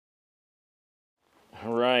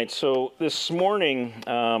right, so this morning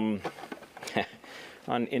on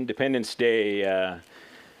Independence Day,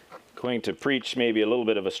 going to preach maybe a little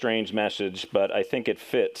bit of a strange message, but I think it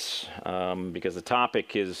fits because the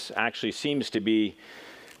topic actually seems to be,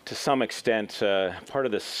 to some extent, part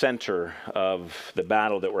of the center of the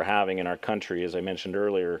battle that we're having in our country, as I mentioned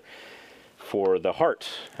earlier, for the heart,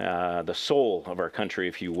 the soul of our country,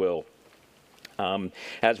 if you will.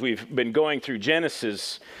 As we've been going through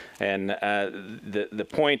Genesis, and the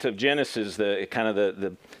point of Genesis,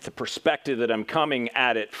 the perspective that I'm coming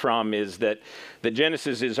at it from is that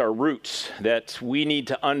Genesis is our roots, that we need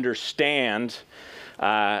to understand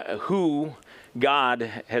who God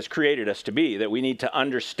has created us to be, that we need to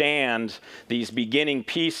understand these beginning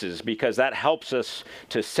pieces, because that helps us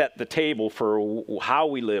to set the table for how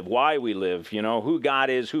we live, why we live, who God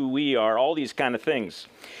is, who we are, all these kind of things.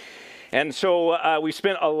 And so we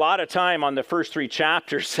spent a lot of time on the first three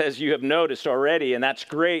chapters, as you have noticed already, and that's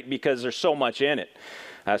great because there's so much in it.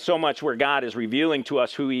 So much where God is revealing to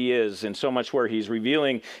us who He is, and so much where He's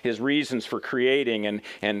revealing His reasons for creating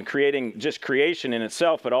and creating just creation in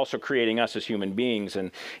itself, but also creating us as human beings.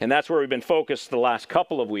 And that's where we've been focused the last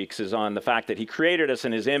couple of weeks, is on the fact that He created us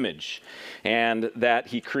in His image, and that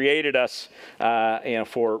He created us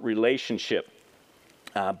for relationship.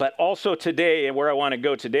 But also today, and where I want to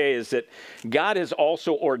go today, is that God has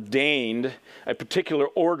also ordained a particular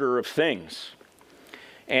order of things.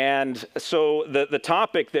 And so the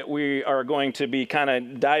topic that we are going to be kind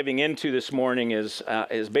of diving into this morning is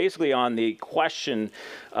basically on the question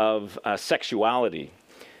of sexuality.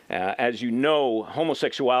 As you know,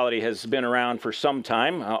 homosexuality has been around for some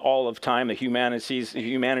time, all of time.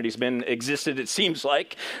 Humanity's been existed, it seems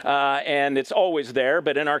like, and it's always there.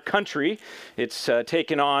 But in our country, it's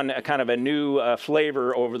taken on a kind of a new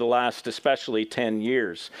flavor over the last, especially 10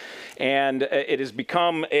 years. And it has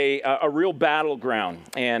become a real battleground,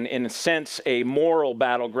 and in a sense, a moral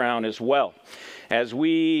battleground as well, as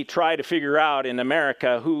we try to figure out in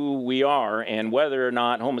America who we are and whether or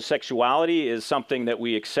not homosexuality is something that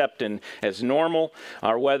we accept as normal,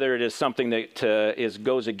 or whether it is something that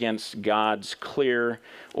goes against God's clear,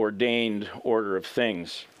 ordained order of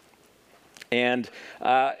things. And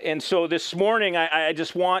so this morning, I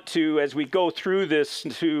just want to, as we go through this,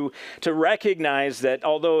 to recognize that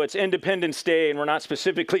although it's Independence Day and we're not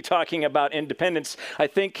specifically talking about independence, I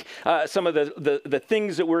think some of the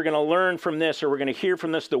things that we're going to learn from this, or we're going to hear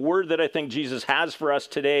from this, the word that I think Jesus has for us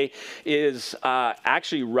today is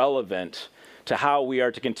actually relevant to how we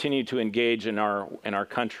are to continue to engage in our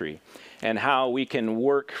country, and how we can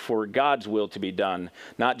work for God's will to be done,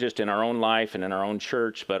 not just in our own life and in our own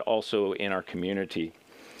church, but also in our community.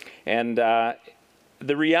 And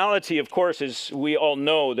the reality, of course, is we all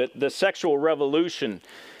know that the sexual revolution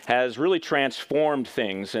has really transformed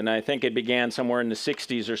things, and I think it began somewhere in the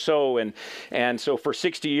 60s or so, and so for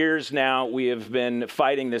 60 years now we have been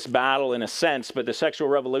fighting this battle in a sense, but the sexual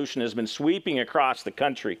revolution has been sweeping across the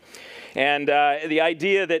country. And the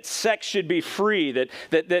idea that sex should be free,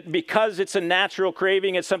 that because it's a natural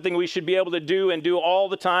craving, it's something we should be able to do all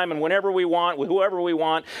the time and whenever we want, with whoever we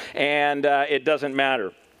want, and it doesn't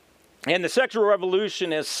matter. And the sexual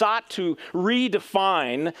revolution has sought to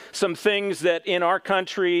redefine some things that in our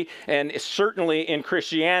country, and certainly in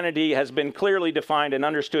Christianity, has been clearly defined and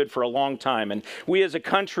understood for a long time. And we as a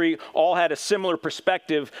country all had a similar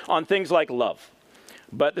perspective on things like love.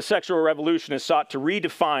 But the sexual revolution has sought to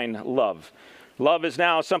redefine love. Love is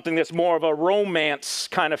now something that's more of a romance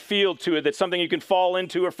kind of feel to it, that's something you can fall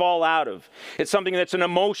into or fall out of. It's something that's an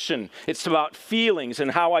emotion. It's about feelings and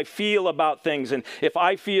how I feel about things. And if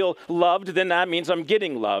I feel loved, then that means I'm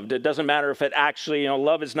getting loved. It doesn't matter if it actually,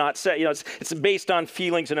 love is not set, it's based on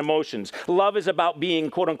feelings and emotions. Love is about being,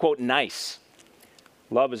 quote unquote, nice.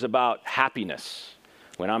 Love is about happiness.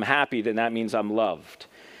 When I'm happy, then that means I'm loved.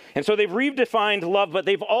 And so they've redefined love, but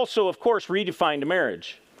they've also, of course, redefined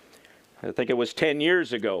marriage. I think it was 10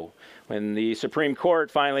 years ago when the Supreme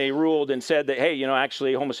Court finally ruled and said that, hey,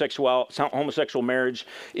 actually homosexual marriage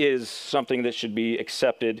is something that should be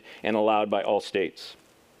accepted and allowed by all states.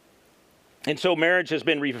 And so marriage has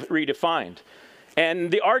been redefined.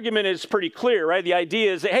 And the argument is pretty clear, right? The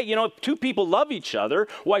idea is that, hey, if two people love each other,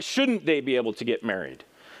 why shouldn't they be able to get married?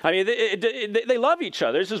 I mean, they love each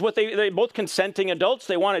other. This is what they're both consenting adults.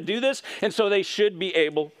 They want to do this, and so they should be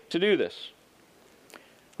able to do this.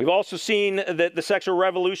 We've also seen that the sexual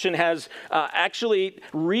revolution has actually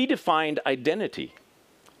redefined identity.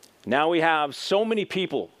 Now we have so many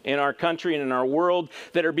people in our country and in our world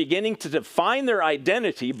that are beginning to define their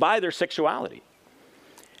identity by their sexuality.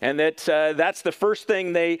 And that's the first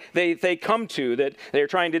thing they come to, that they're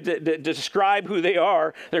trying to describe who they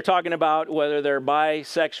are. They're talking about whether they're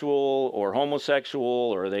bisexual or homosexual,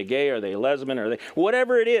 or are they gay, or are they lesbian, or are they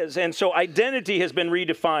whatever it is. And so identity has been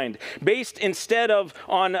redefined, based instead of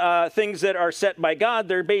on things that are set by God.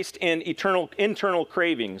 They're based in internal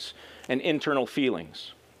cravings and internal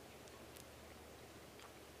feelings.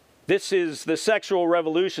 This is the sexual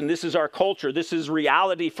revolution. This is our culture. This is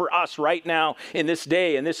reality for us right now in this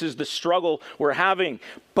day. And this is the struggle we're having.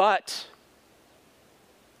 But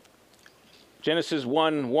Genesis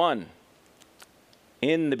 1:1,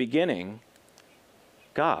 in the beginning,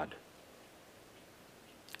 God.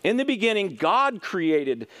 In the beginning, God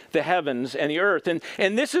created the heavens and the earth.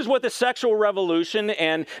 And this is what the sexual revolution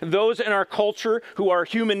and those in our culture who are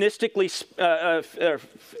humanistically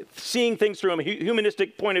seeing things through a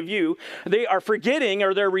humanistic point of view, they are forgetting,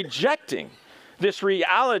 or they're rejecting this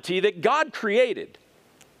reality that God created.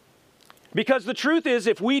 Because the truth is,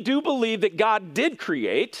 if we do believe that God did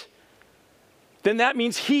create, then that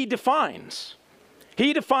means He defines.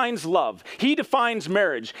 He defines love. He defines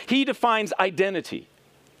marriage. He defines identity.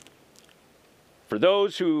 For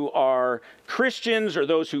those who are Christians, or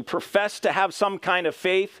those who profess to have some kind of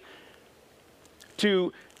faith,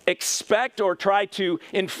 to expect or try to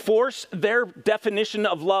enforce their definition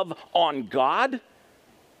of love on God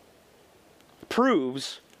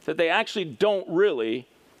proves that they actually don't really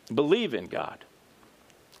believe in God.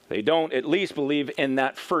 They don't at least believe in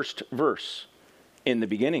that first verse, in the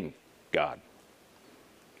beginning, God.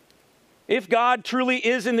 If God truly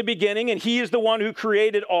is in the beginning and He is the one who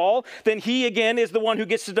created all, then He again is the one who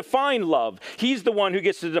gets to define love. He's the one who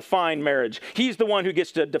gets to define marriage. He's the one who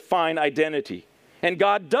gets to define identity. And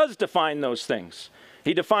God does define those things.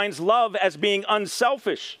 He defines love as being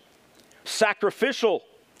unselfish, sacrificial,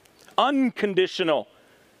 unconditional,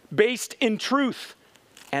 based in truth,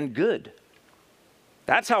 and good.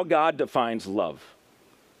 That's how God defines love.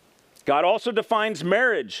 God also defines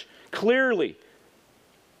marriage clearly.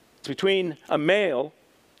 It's between a male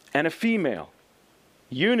and a female.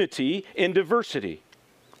 Unity in diversity.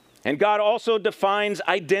 And God also defines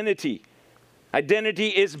identity. Identity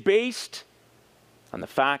is based on the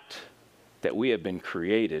fact that we have been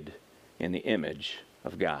created in the image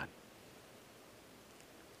of God.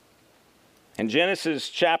 In Genesis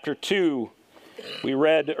chapter 2, we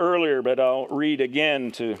read earlier, but I'll read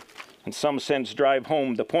again to, in some sense, drive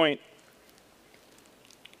home the point.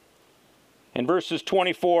 In verses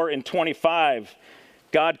 24 and 25,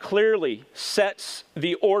 God clearly sets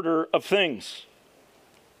the order of things.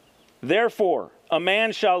 Therefore, a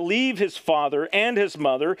man shall leave his father and his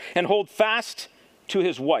mother and hold fast to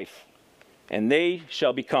his wife, and they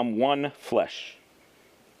shall become one flesh.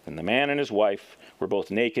 And the man and his wife were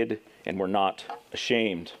both naked and were not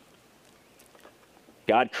ashamed.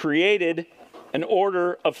 God created an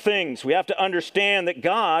order of things. We have to understand that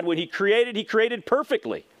God, when He created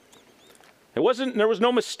perfectly. There was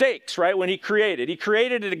no mistakes, right, when He created. He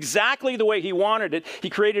created it exactly the way He wanted it. He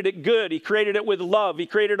created it good. He created it with love. He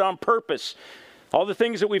created it on purpose. All the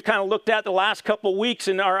things that we've kind of looked at the last couple weeks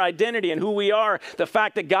in our identity and who we are, the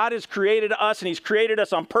fact that God has created us, and He's created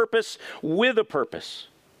us on purpose with a purpose.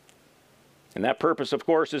 And that purpose, of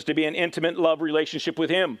course, is to be an intimate love relationship with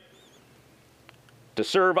Him, to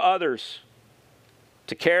serve others,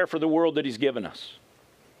 to care for the world that He's given us.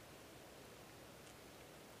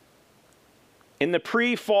 In the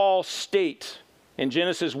pre-fall state, in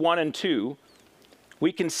Genesis 1 and 2,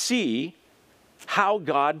 we can see how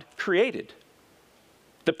God created,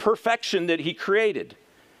 the perfection that He created.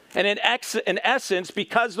 And in essence,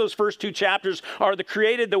 because those first two chapters are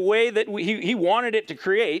created the way that He wanted it to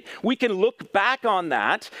create, we can look back on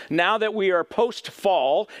that now that we are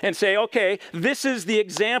post-fall and say, okay, this is the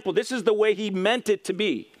example. This is the way He meant it to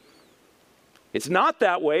be. It's not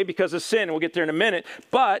that way because of sin, and we'll get there in a minute,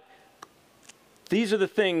 but these are the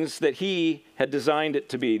things that He had designed it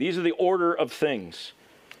to be. These are the order of things.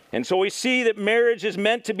 And so we see that marriage is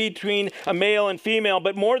meant to be between a male and female,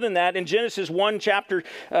 but more than that, in Genesis 1 chapter,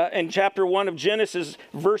 in chapter 1 of Genesis,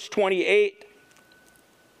 verse 28,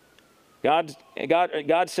 God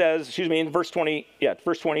says, in verse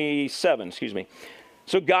 27,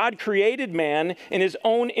 So God created man in His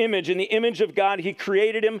own image. In the image of God, He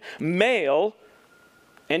created him, male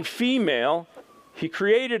and female. He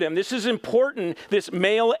created him. This is important, this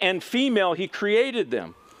male and female, He created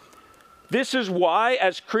them. This is why,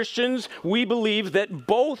 as Christians, we believe that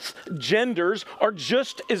both genders are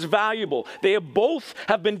just as valuable. They have both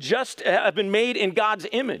been made in God's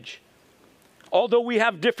image. Although we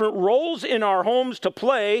have different roles in our homes to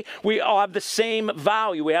play, we all have the same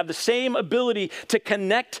value. We have the same ability to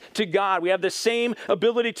connect to God. We have the same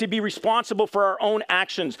ability to be responsible for our own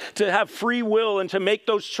actions, to have free will and to make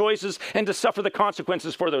those choices and to suffer the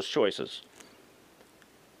consequences for those choices.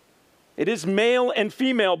 It is male and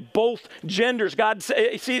female, both genders.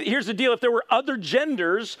 See, here's the deal. If there were other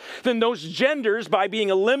genders, then those genders, by being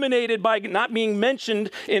eliminated, by not being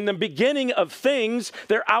mentioned in the beginning of things,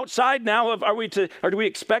 they're outside now. Or do we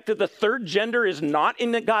expect that the third gender is not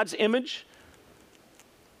in God's image?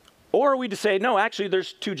 Or are we to say, no, actually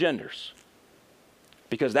there's two genders?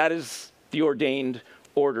 Because that is the ordained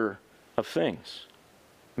order of things.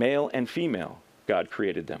 Male and female, God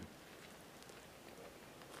created them.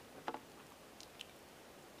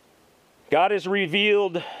 God has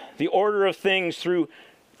revealed the order of things through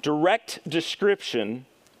direct description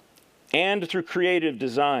and through creative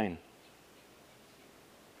design.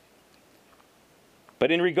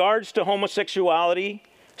 But in regards to homosexuality,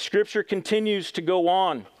 Scripture continues to go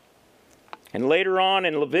on. And later on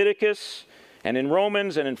in Leviticus and in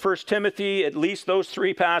Romans and in 1 Timothy, at least those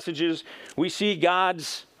three passages, we see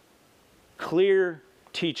God's clear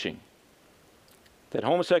teaching that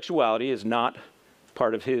homosexuality is not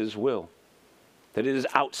part of His will, that it is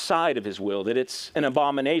outside of His will, that it's an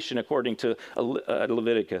abomination according to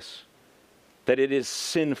Leviticus, that it is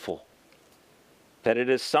sinful, that it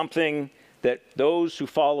is something that those who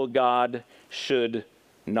follow God should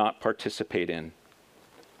not participate in.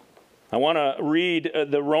 I want to read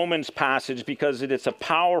the Romans passage because it's a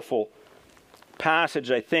powerful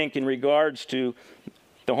passage, I think, in regards to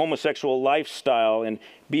the homosexual lifestyle and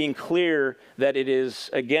being clear that it is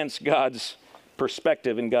against God's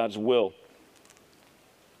perspective and God's will.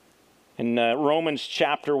 In Romans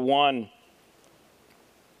chapter 1,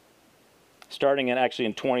 starting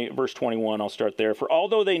in verse 21, I'll start there. For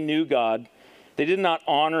although they knew God, they did not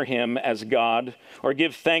honor Him as God or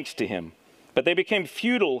give thanks to Him. But they became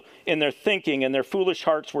futile in their thinking, and their foolish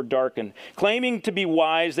hearts were darkened. Claiming to be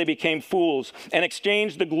wise, they became fools, and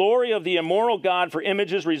exchanged the glory of the immortal God for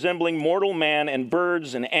images resembling mortal man and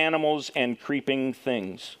birds and animals and creeping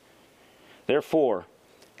things. Therefore,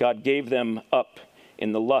 God gave them up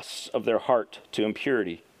in the lusts of their heart to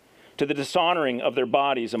impurity, to the dishonoring of their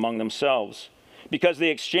bodies among themselves, because they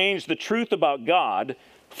exchanged the truth about God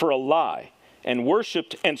for a lie, and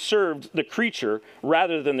worshipped and served the creature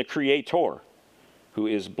rather than the Creator, who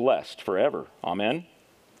is blessed forever. Amen.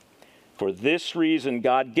 For this reason,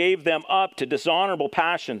 God gave them up to dishonorable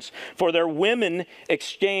passions. For their women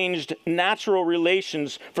exchanged natural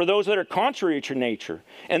relations for those that are contrary to nature.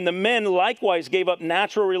 And the men likewise gave up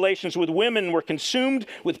natural relations with women and were consumed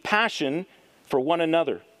with passion for one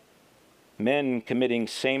another. Men committing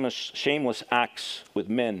shameless acts with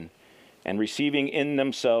men and receiving in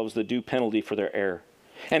themselves the due penalty for their error.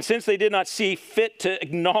 And since they did not see fit to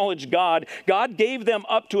acknowledge God, God gave them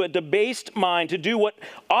up to a debased mind to do what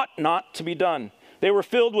ought not to be done. They were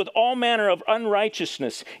filled with all manner of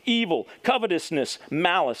unrighteousness, evil, covetousness,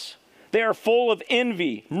 malice. They are full of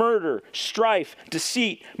envy, murder, strife,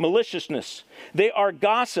 deceit, maliciousness. They are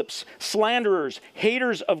gossips, slanderers,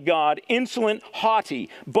 haters of God, insolent,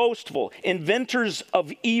 haughty, boastful, inventors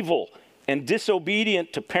of evil, and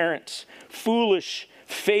disobedient to parents, foolish,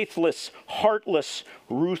 faithless, heartless,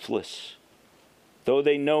 ruthless. Though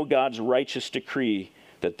they know God's righteous decree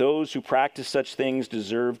that those who practice such things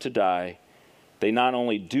deserve to die, they not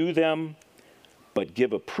only do them, but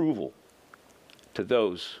give approval to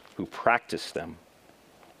those who practice them.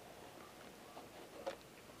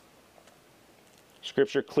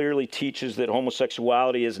 Scripture clearly teaches that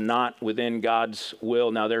homosexuality is not within God's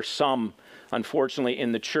will. Now, there's some, unfortunately,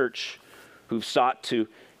 in the church who've sought to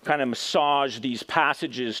kind of massage these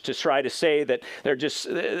passages to try to say that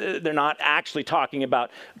they're not actually talking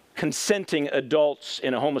about consenting adults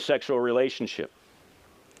in a homosexual relationship.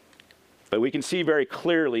 But we can see very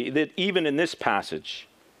clearly that even in this passage,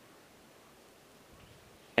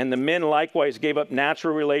 and the men likewise gave up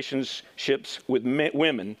natural relationships with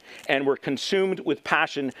women and were consumed with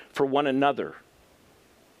passion for one another.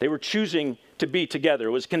 They were choosing to be together.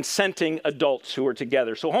 It was consenting adults who were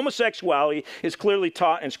together. So homosexuality is clearly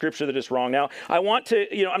taught in Scripture that it's wrong. Now, I want to,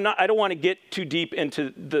 I don't want to get too deep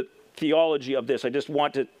into the theology of this. I just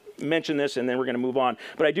want to mention this and then we're going to move on.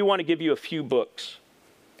 But I do want to give you a few books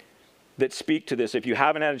that speak to this. If you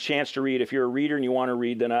haven't had a chance to read, if you're a reader and you want to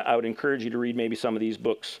read, then I would encourage you to read maybe some of these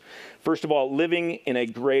books. First of all, Living in a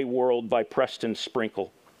Gray World by Preston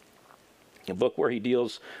Sprinkle. A book where he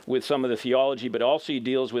deals with some of the theology, but also he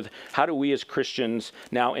deals with how do we as Christians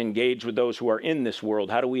now engage with those who are in this world?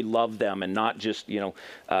 How do we love them and not just,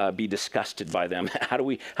 be disgusted by them? How do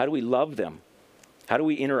we love them? How do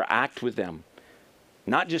we interact with them?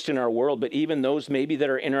 Not just in our world, but even those maybe that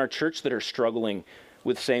are in our church that are struggling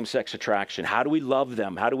with same-sex attraction. How do we love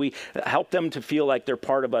them? How do we help them to feel like they're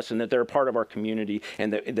part of us and that they're a part of our community,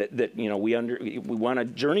 and that we want to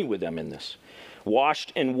journey with them in this?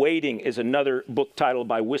 Washed and Waiting is another book titled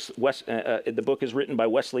by the book is written by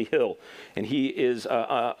Wesley Hill, and he is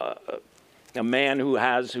a man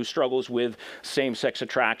who struggles with same-sex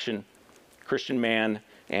attraction, Christian man.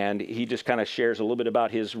 And he just kind of shares a little bit about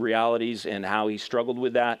his realities and how he struggled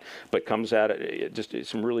with that, but comes at it just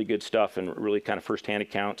some really good stuff and really kind of firsthand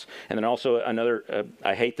accounts. And then also another,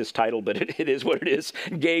 I hate this title, but it is what it is.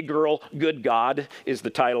 Gay Girl, Good God is the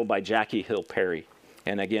title by Jackie Hill Perry.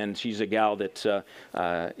 And again, she's a gal that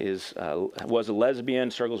was a lesbian,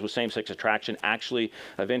 struggles with same-sex attraction, actually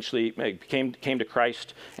eventually came to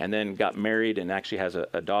Christ and then got married and actually has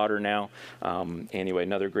a daughter now. Anyway,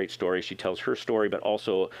 another great story. She tells her story, but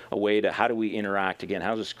also a way to how do we interact, again,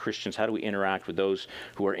 how as Christians, how do we interact with those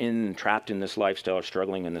who are trapped in this lifestyle or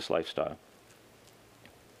struggling in this lifestyle?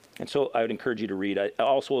 And so I would encourage you to read. I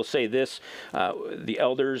also will say this, the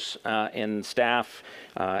elders and staff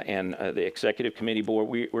and the executive committee board,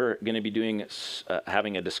 we're going to be doing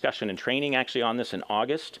having a discussion and training actually on this in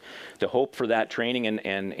August. The hope for that training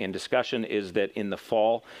and discussion is that in the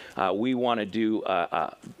fall, we want to do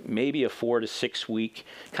maybe a 4 to 6 week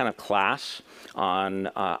kind of class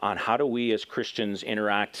on how do we as Christians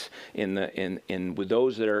interact with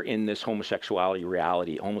those that are in this homosexual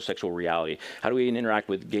reality. How do we interact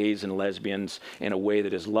with gays and lesbians in a way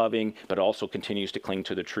that is loving, but also continues to cling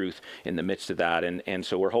to the truth in the midst of that? And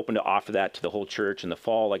so we're hoping to offer that to the whole church in the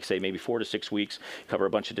fall, like I say, maybe 4 to 6 weeks, cover a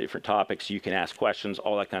bunch of different topics. You can ask questions,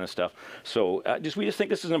 all that kind of stuff. So we just think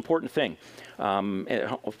this is an important thing. An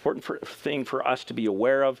important thing for us to be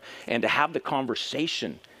aware of and to have the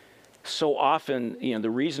conversation. So often, the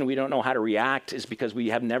reason we don't know how to react is because we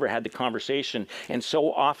have never had the conversation. And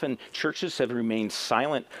so often, churches have remained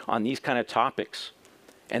silent on these kind of topics.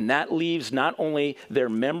 And that leaves not only their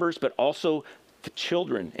members, but also the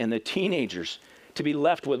children and the teenagers to be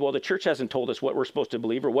left with, well, the church hasn't told us what we're supposed to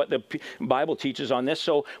believe or what the Bible teaches on this,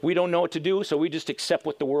 so we don't know what to do, so we just accept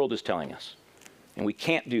what the world is telling us. And we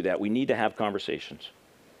can't do that. We need to have conversations.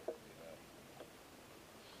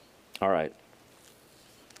 All right.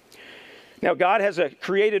 Now, God has a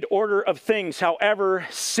created order of things. However,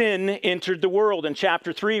 sin entered the world. In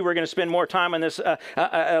chapter 3, we're going to spend more time on this at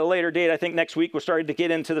a later date. I think next week we're starting to get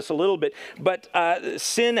into this a little bit. But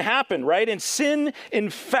sin happened, right? And sin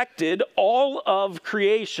infected all of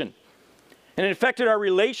creation. And it infected our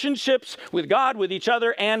relationships with God, with each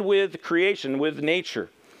other, and with creation, with nature.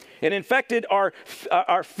 It infected our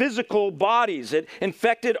physical bodies. It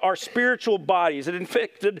infected our spiritual bodies. It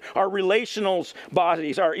infected our relational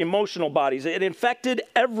bodies, our emotional bodies. It infected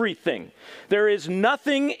everything. There is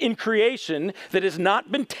nothing in creation that has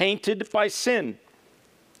not been tainted by sin.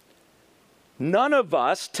 None of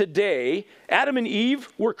us today, Adam and Eve,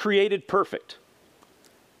 were created perfect.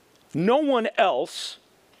 No one else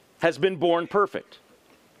has been born perfect.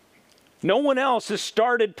 No one else has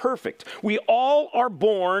started perfect. We all are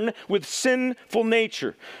born with sinful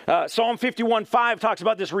nature. Psalm 51:5 talks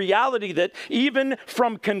about this reality that even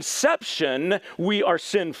from conception, we are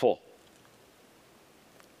sinful.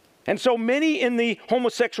 And so many in the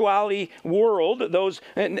homosexuality world, those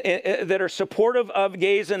that are supportive of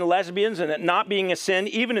gays and lesbians and it not being a sin,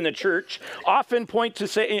 even in the church, often point to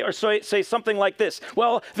say something like this: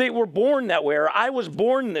 well, they were born that way, or I was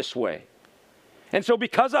born this way. And so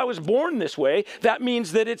because I was born this way, that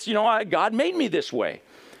means that it's, God made me this way.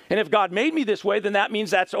 And if God made me this way, then that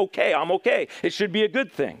means that's okay. I'm okay. It should be a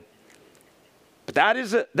good thing. But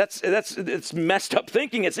that's messed up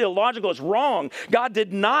thinking. It's illogical. It's wrong. God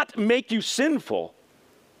did not make you sinful.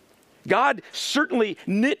 God certainly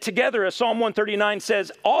knit together, as Psalm 139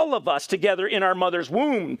 says, all of us together in our mother's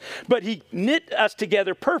womb. But he knit us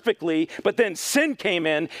together perfectly, but then sin came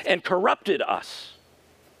in and corrupted us.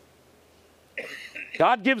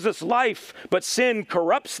 God gives us life, but sin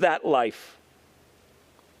corrupts that life.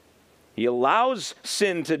 He allows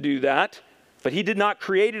sin to do that, but he did not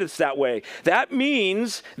create us that way. That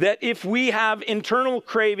means that if we have internal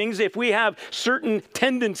cravings, if we have certain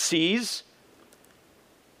tendencies,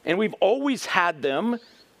 and we've always had them,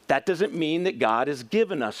 that doesn't mean that God has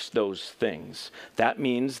given us those things. That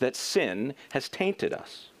means that sin has tainted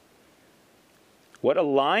us. What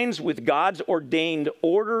aligns with God's ordained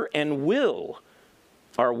order and will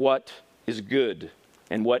are what is good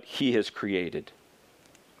and what he has created.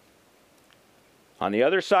 On the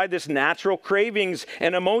other side, this natural cravings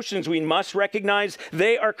and emotions, we must recognize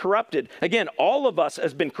they are corrupted. Again, all of us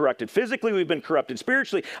has been corrupted. Physically, we've been corrupted.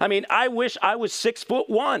 Spiritually, I mean, I wish I was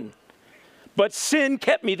 6'1", but sin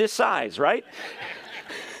kept me this size, right?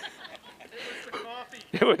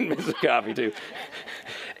 It wouldn't miss the coffee too.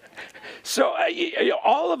 So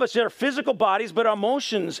all of us are physical bodies, but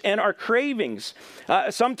emotions and our cravings.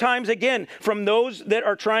 Sometimes, again, from those that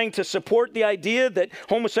are trying to support the idea that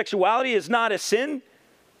homosexuality is not a sin,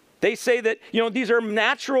 they say that, these are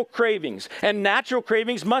natural cravings, and natural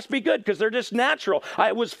cravings must be good because they're just natural.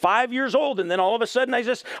 I was 5 years old, and then all of a sudden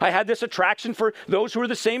I had this attraction for those who are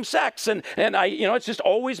the same sex, and it's just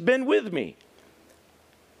always been with me.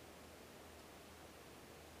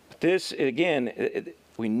 This, again,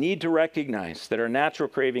 we need to recognize that our natural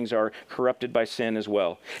cravings are corrupted by sin as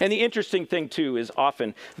well. And the interesting thing, too, is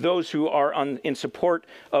often those who are in support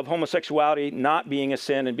of homosexuality not being a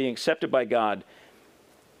sin and being accepted by God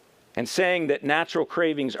and saying that natural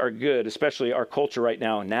cravings are good, especially our culture right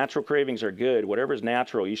now, natural cravings are good. Whatever is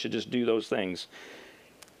natural, you should just do those things.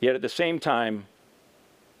 Yet at the same time,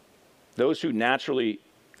 those who naturally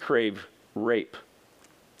crave rape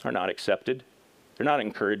are not accepted. They're not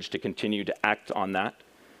encouraged to continue to act on that.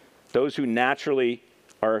 Those who naturally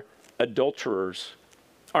are adulterers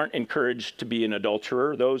aren't encouraged to be an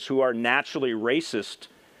adulterer. Those who are naturally racist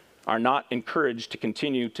are not encouraged to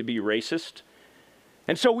continue to be racist.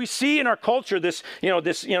 And so we see in our culture this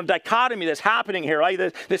dichotomy that's happening here, like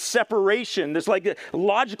this separation, this like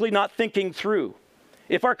logically not thinking through.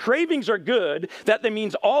 If our cravings are good, that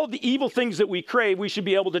means all the evil things that we crave, we should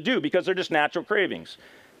be able to do because they're just natural cravings.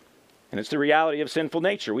 And it's the reality of sinful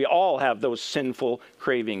nature. We all have those sinful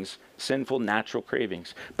cravings, sinful natural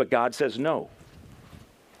cravings. But God says no.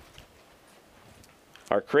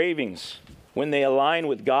 Our cravings, when they align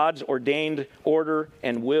with God's ordained order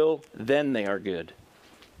and will, then they are good.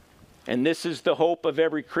 And this is the hope of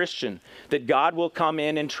every Christian, that God will come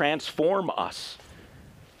in and transform us,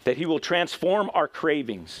 that He will transform our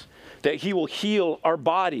cravings, that He will heal our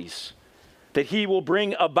bodies, that He will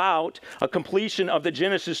bring about a completion of the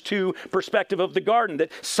Genesis 2 perspective of the garden,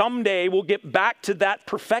 that someday we'll get back to that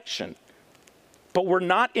perfection. But we're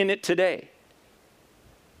not in it today.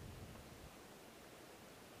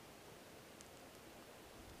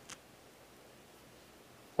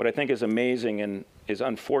 What I think is amazing and is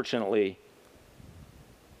unfortunately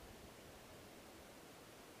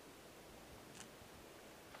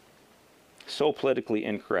so politically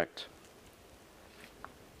incorrect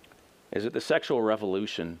is that the sexual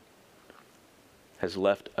revolution has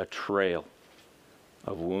left a trail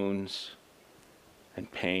of wounds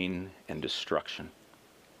and pain and destruction.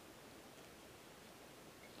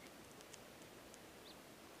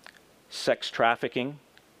 Sex trafficking,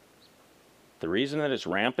 the reason that it's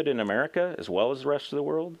rampant in America as well as the rest of the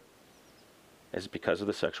world is because of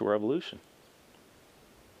the sexual revolution.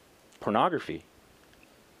 Pornography.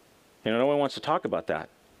 No one wants to talk about that.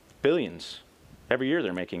 Billions. Every year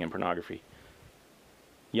they're making in pornography.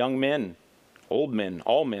 Young men, old men,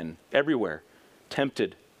 all men, everywhere,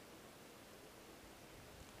 tempted.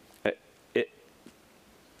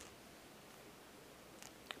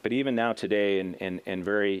 But even now today, and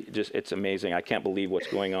very, just, it's amazing. I can't believe what's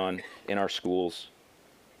going on in our schools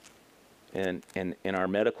and in our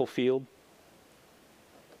medical field.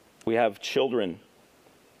 We have children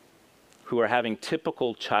who are having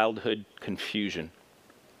typical childhood confusion.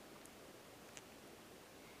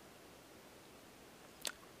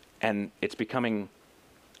 And it's becoming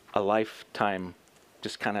a lifetime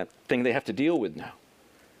just kind of thing they have to deal with now.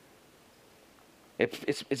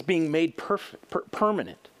 It's being made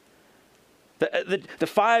permanent. The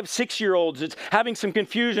 5, 6-year-olds, it's having some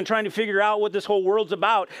confusion, trying to figure out what this whole world's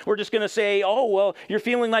about. We're just going to say, oh, well, you're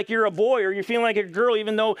feeling like you're a boy or you're feeling like a girl,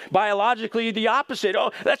 even though biologically the opposite.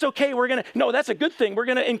 Oh, that's okay. No, that's a good thing. We're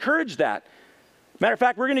going to encourage that. Matter of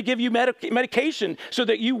fact, we're going to give you medication so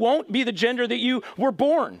that you won't be the gender that you were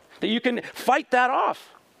born, that you can fight that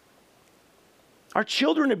off. Our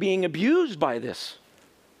children are being abused by this.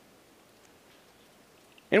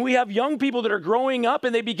 And we have young people that are growing up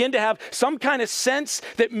and they begin to have some kind of sense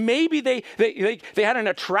that maybe they had an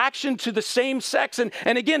attraction to the same sex. And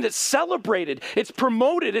again, it's celebrated, it's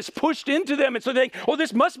promoted, it's pushed into them. And so they think, oh,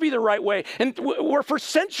 this must be the right way. And where for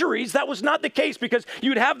centuries, that was not the case because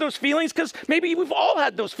you'd have those feelings because maybe we've all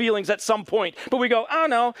had those feelings at some point. But we go, oh,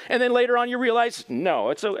 no. And then later on you realize, no,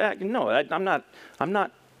 I'm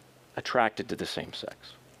not attracted to the same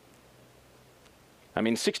sex. I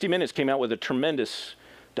mean, 60 Minutes came out with a tremendous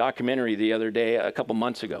documentary the other day, a couple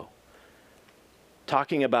months ago,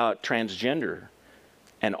 talking about transgender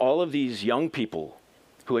and all of these young people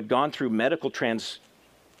who had gone through medical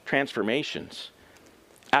transformations.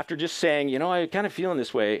 After just saying, I'm kind of feeling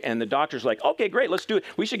this way, and the doctor's like, okay, great, let's do it.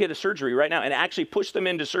 We should get a surgery right now, and actually pushed them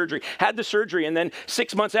into surgery, had the surgery, and then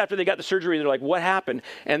 6 months after they got the surgery, they're like, what happened?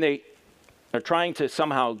 And they are trying to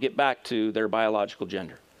somehow get back to their biological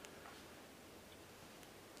gender.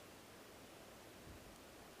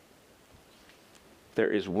 There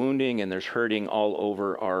is wounding and there's hurting all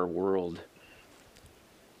over our world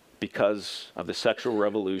because of the sexual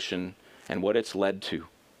revolution and what it's led to.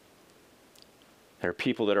 There are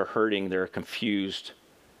people that are hurting, they're confused.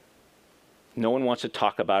 No one wants to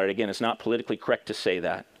talk about it. Again, it's not politically correct to say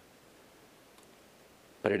that,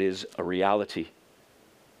 but it is a reality.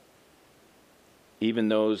 Even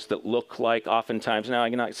those that look like, oftentimes, now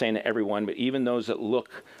I'm not saying to everyone, but even those that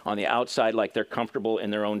look on the outside like they're comfortable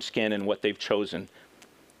in their own skin and what they've chosen,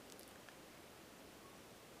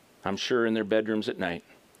 I'm sure in their bedrooms at night,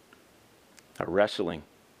 are wrestling.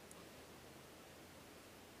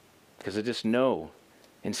 Because they just know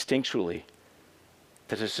instinctually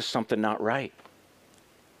that there's just something not right.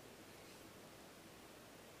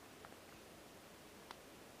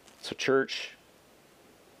 So church,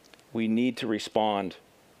 we need to respond.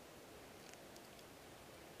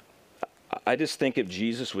 I just think if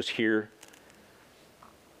Jesus was here,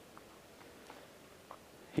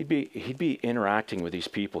 he'd be interacting with these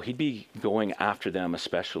people. He'd be going after them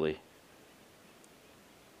especially.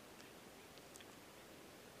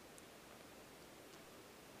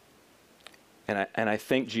 And I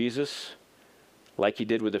think Jesus, like he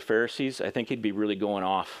did with the Pharisees, I think he'd be really going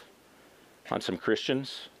off on some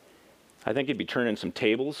Christians. I think he'd be turning some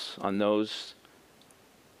tables on those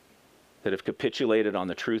that have capitulated on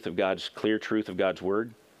the truth of God's, clear truth of God's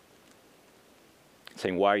word,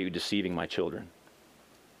 saying, why are you deceiving my children?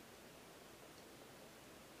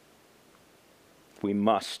 We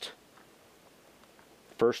must,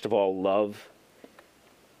 first of all, love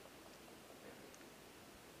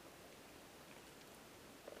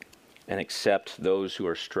and accept those who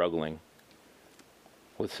are struggling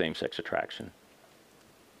with same-sex attraction.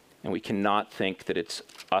 And we cannot think that it's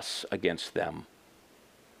us against them.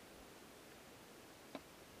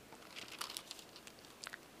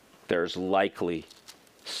 There's likely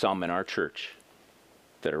some in our church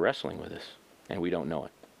that are wrestling with this, and we don't know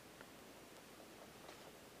it.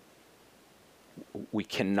 We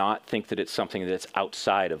cannot think that it's something that's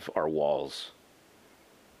outside of our walls.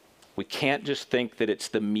 We can't just think that it's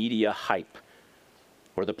the media hype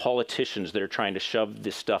or the politicians that are trying to shove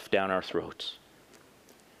this stuff down our throats.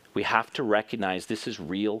 We have to recognize this is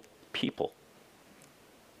real people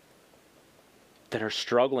that are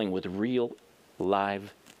struggling with real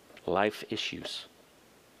live life issues.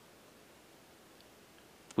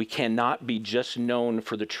 We cannot be just known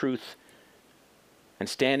for the truth and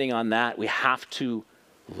standing on that. We have to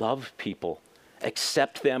love people,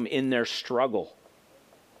 accept them in their struggle.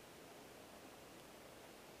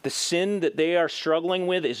 The sin that they are struggling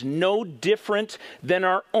with is no different than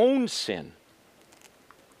our own sin.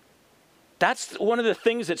 That's one of the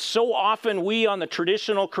things that so often we on the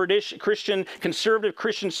traditional Christian, conservative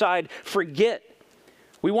Christian side forget.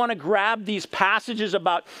 We want to grab these passages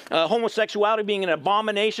about homosexuality being an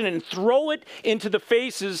abomination and throw it into the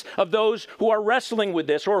faces of those who are wrestling with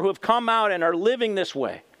this or who have come out and are living this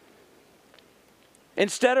way.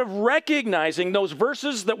 Instead of recognizing those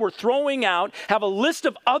verses that we're throwing out have a list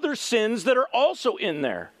of other sins that are also in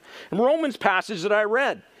there. In Romans passage that I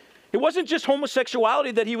read, it wasn't just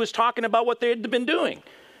homosexuality that he was talking about what they had been doing.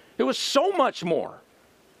 It was so much more.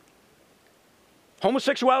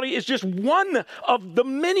 Homosexuality is just one of the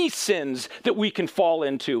many sins that we can fall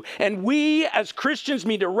into. And we as Christians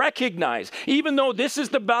need to recognize, even though this is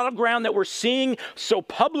the battleground that we're seeing so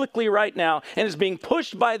publicly right now and is being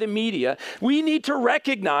pushed by the media, we need to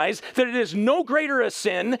recognize that it is no greater a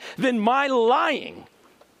sin than my lying.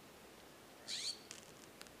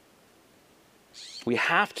 We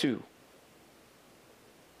have to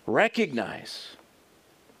recognize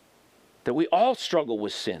that we all struggle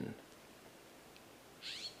with sin.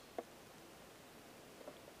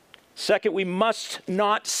 Second, we must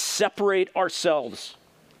not separate ourselves.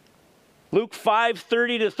 Luke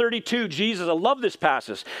 5:30-32, Jesus, I love this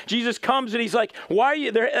passage. Jesus comes and he's like, why are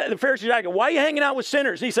you there? The Pharisees are like, why are you hanging out with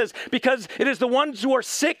sinners? And he says, because it is the ones who are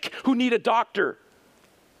sick who need a doctor.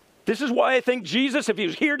 This is why I think Jesus, if he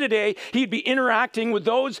was here today, he'd be interacting with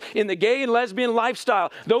those in the gay and lesbian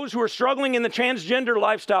lifestyle, those who are struggling in the transgender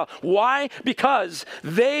lifestyle. Why? Because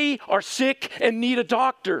they are sick and need a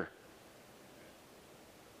doctor.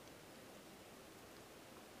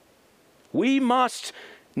 We must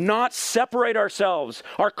not separate ourselves.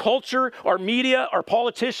 Our culture, our media, our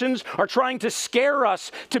politicians are trying to scare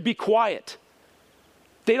us to be quiet.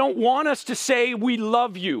 They don't want us to say we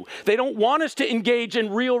love you. They don't want us to engage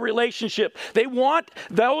in real relationship. They want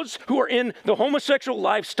those who are in the homosexual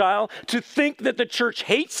lifestyle to think that the church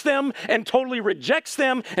hates them and totally rejects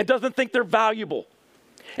them and doesn't think they're valuable.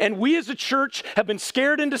 And we as a church have been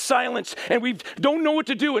scared into silence, and we don't know what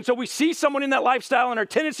to do. And so we see someone in that lifestyle, and our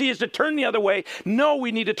tendency is to turn the other way. No,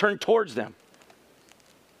 we need to turn towards them.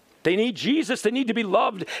 They need Jesus. They need to be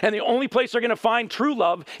loved. And the only place they're going to find true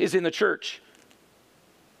love is in the church.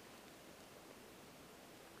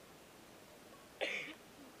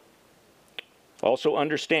 Also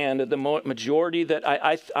understand that the majority that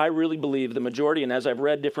I really believe, the majority, and as I've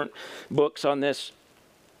read different books on this,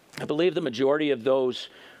 I believe the majority of those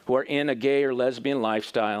who are in a gay or lesbian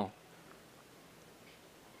lifestyle,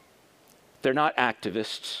 they're not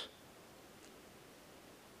activists.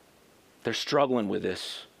 They're struggling with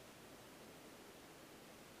this.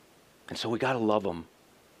 And so we got to love them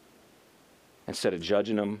instead of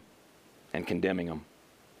judging them and condemning them.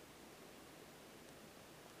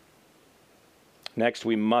 Next,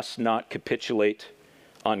 we must not capitulate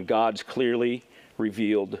on God's clearly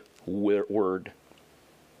revealed word.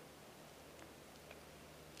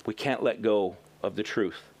 We can't let go of the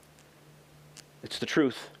truth. It's the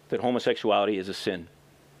truth that homosexuality is a sin.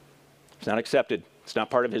 It's not accepted. It's not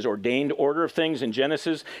part of his ordained order of things in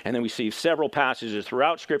Genesis. And then we see several passages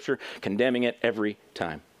throughout Scripture condemning it every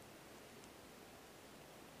time.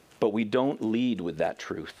 But we don't lead with that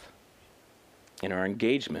truth in our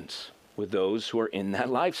engagements with those who are in that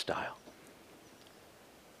lifestyle.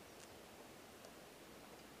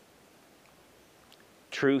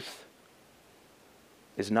 Truth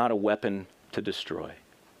is not a weapon to destroy.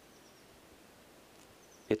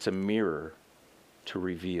 It's a mirror to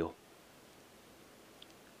reveal.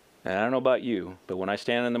 And I don't know about you, but when I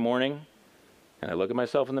stand in the morning and I look at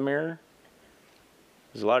myself in the mirror,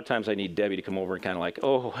 there's a lot of times I need Debbie to come over and kind of like,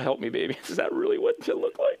 oh, help me, baby. Is that really what it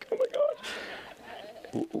look like? Oh my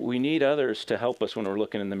gosh. We need others to help us when we're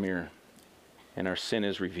looking in the mirror and our sin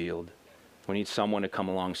is revealed. We need someone to come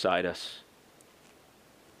alongside us.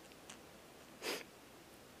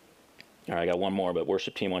 All right, I got one more, but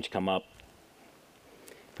worship team, why don't you come up?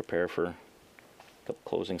 Prepare for a couple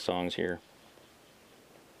closing songs here.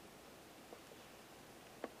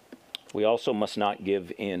 We also must not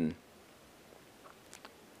give in.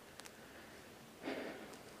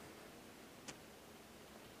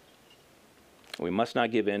 We must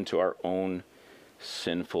not give in to our own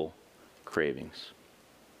sinful cravings.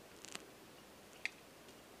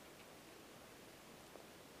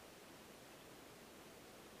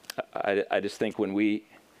 I just think when we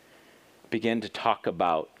begin to talk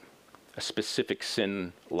about a specific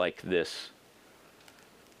sin like this,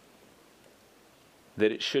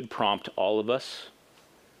 that it should prompt all of us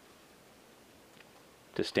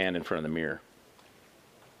to stand in front of the mirror.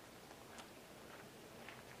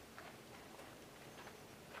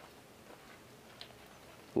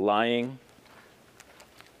 Lying,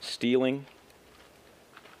 stealing,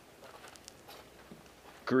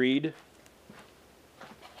 greed.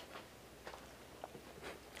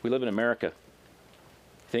 We live in America.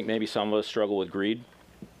 I think maybe some of us struggle with greed,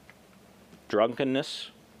 drunkenness.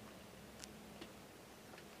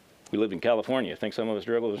 We live in California. I think some of us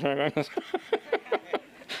struggle with drunkenness.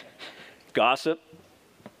 Gossip,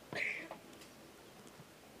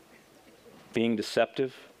 being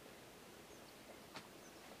deceptive,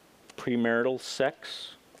 premarital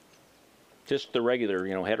sex, just the regular,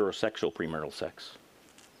 heterosexual premarital sex,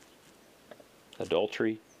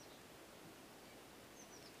 adultery,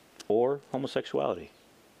 or homosexuality.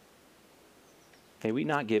 May we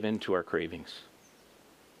not give in to our cravings.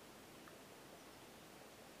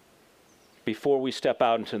 Before we step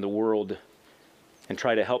out into the world and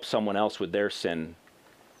try to help someone else with their sin,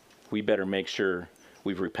 we better make sure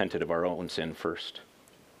we've repented of our own sin first.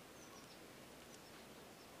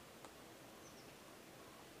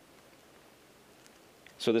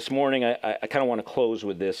 So this morning, I kind of want to close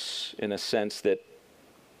with this in a sense that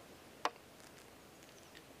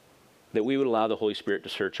we would allow the Holy Spirit to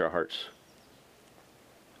search our hearts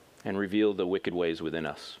and reveal the wicked ways within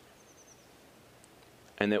us.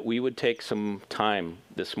 And that we would take some time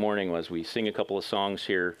this morning as we sing a couple of songs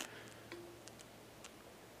here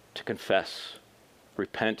to confess,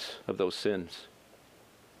 repent of those sins.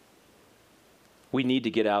 We need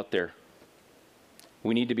to get out there.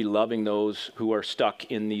 We need to be loving those who are stuck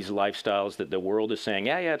in these lifestyles that the world is saying,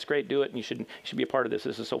 yeah, it's great, do it, and you should be a part of this.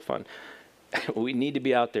 This is so fun. We need to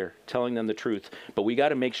be out there telling them the truth, but we got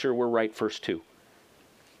to make sure we're right first too.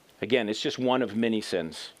 Again, it's just one of many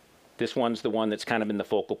sins. This one's the one that's kind of been the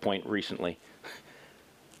focal point recently.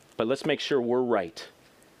 But let's make sure we're right,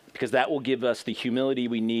 because that will give us the humility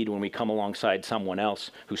we need when we come alongside someone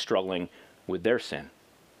else who's struggling with their sin.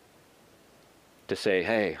 To say,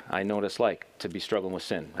 hey, I know what it's like to be struggling with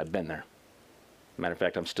sin. I've been there. Matter of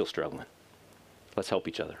fact, I'm still struggling. Let's help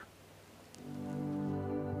each other.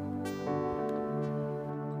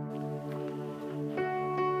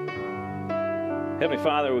 Heavenly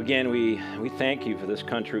Father, again, we thank you for this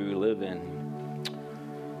country we live in.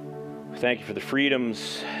 We thank you for the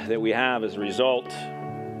freedoms that we have as a result.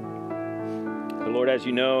 But Lord, as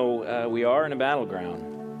you know, we are in a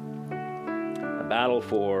battleground. A battle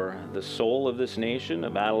for the soul of this nation,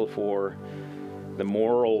 a battle for the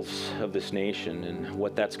morals of this nation and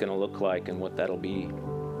what that's going to look like and what that'll be.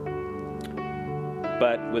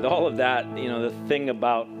 But with all of that, the thing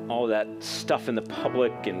about all that stuff in the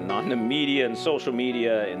public and on the media and social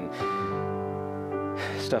media and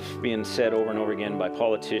stuff being said over and over again by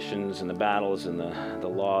politicians and the battles and the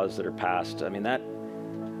laws that are passed, I mean, that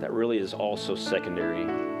really is also secondary.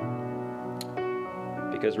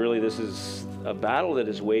 Because really this is a battle that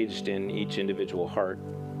is waged in each individual heart.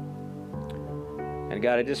 And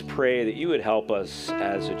God, I just pray that you would help us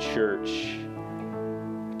as a church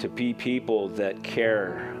to be people that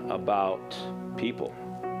care about people.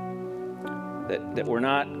 That we're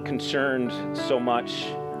not concerned so much.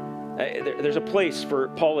 There's a place for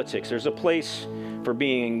politics. There's a place for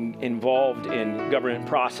being involved in government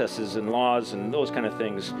processes and laws and those kind of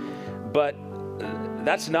things. But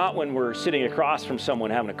that's not when we're sitting across from someone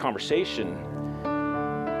having a conversation.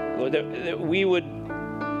 That we would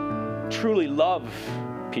truly love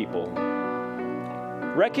people,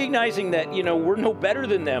 recognizing that we're no better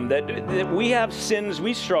than them, that we have sins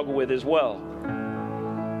we struggle with as well.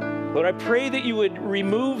 Lord, I pray that you would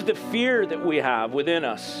remove the fear that we have within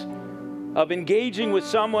us of engaging with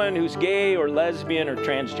someone who's gay or lesbian or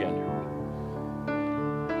transgender.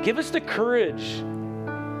 Give us the courage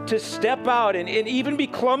to step out and even be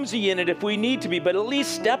clumsy in it if we need to be, but at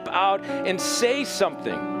least step out and say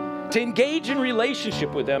something, to engage in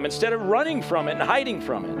relationship with them instead of running from it and hiding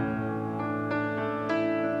from it.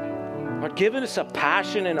 Lord, give us a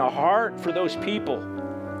passion and a heart for those people,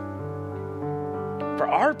 for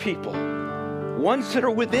our people, ones that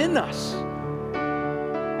are within us.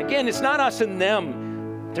 Again, it's not us and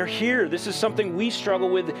them. They're here. This is something we struggle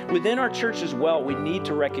with within our church as well. We need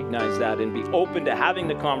to recognize that and be open to having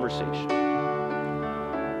the conversation.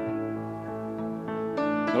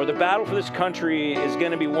 Lord, the battle for this country is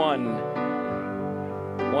going to be won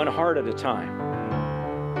one heart at a time.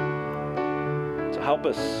 So help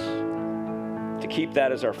us to keep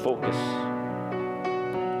that as our focus,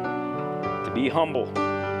 to be humble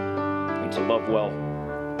and to love well.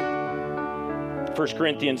 1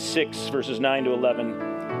 Corinthians 6, verses 9 to 11.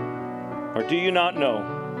 Or do you not know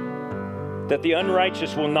that the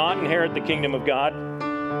unrighteous will not inherit the kingdom of God?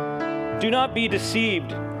 Do not be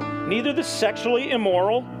deceived. Neither the sexually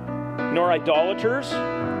immoral, nor idolaters,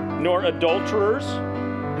 nor adulterers,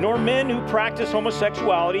 nor men who practice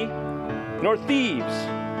homosexuality, nor thieves,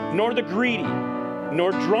 nor the greedy,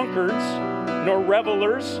 nor drunkards, nor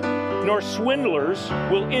revelers, nor swindlers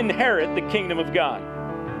will inherit the kingdom of God.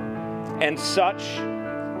 And such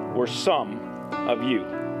were some of you.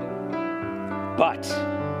 But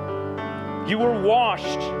you were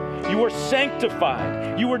washed, you were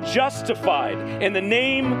sanctified, you were justified in the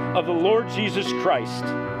name of the Lord Jesus Christ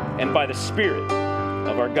and by the Spirit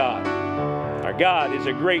of our God. Our God is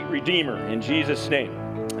a great Redeemer in Jesus' name.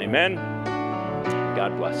 Amen.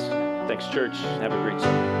 God bless. Thanks, church. Have a great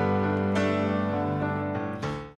Sunday.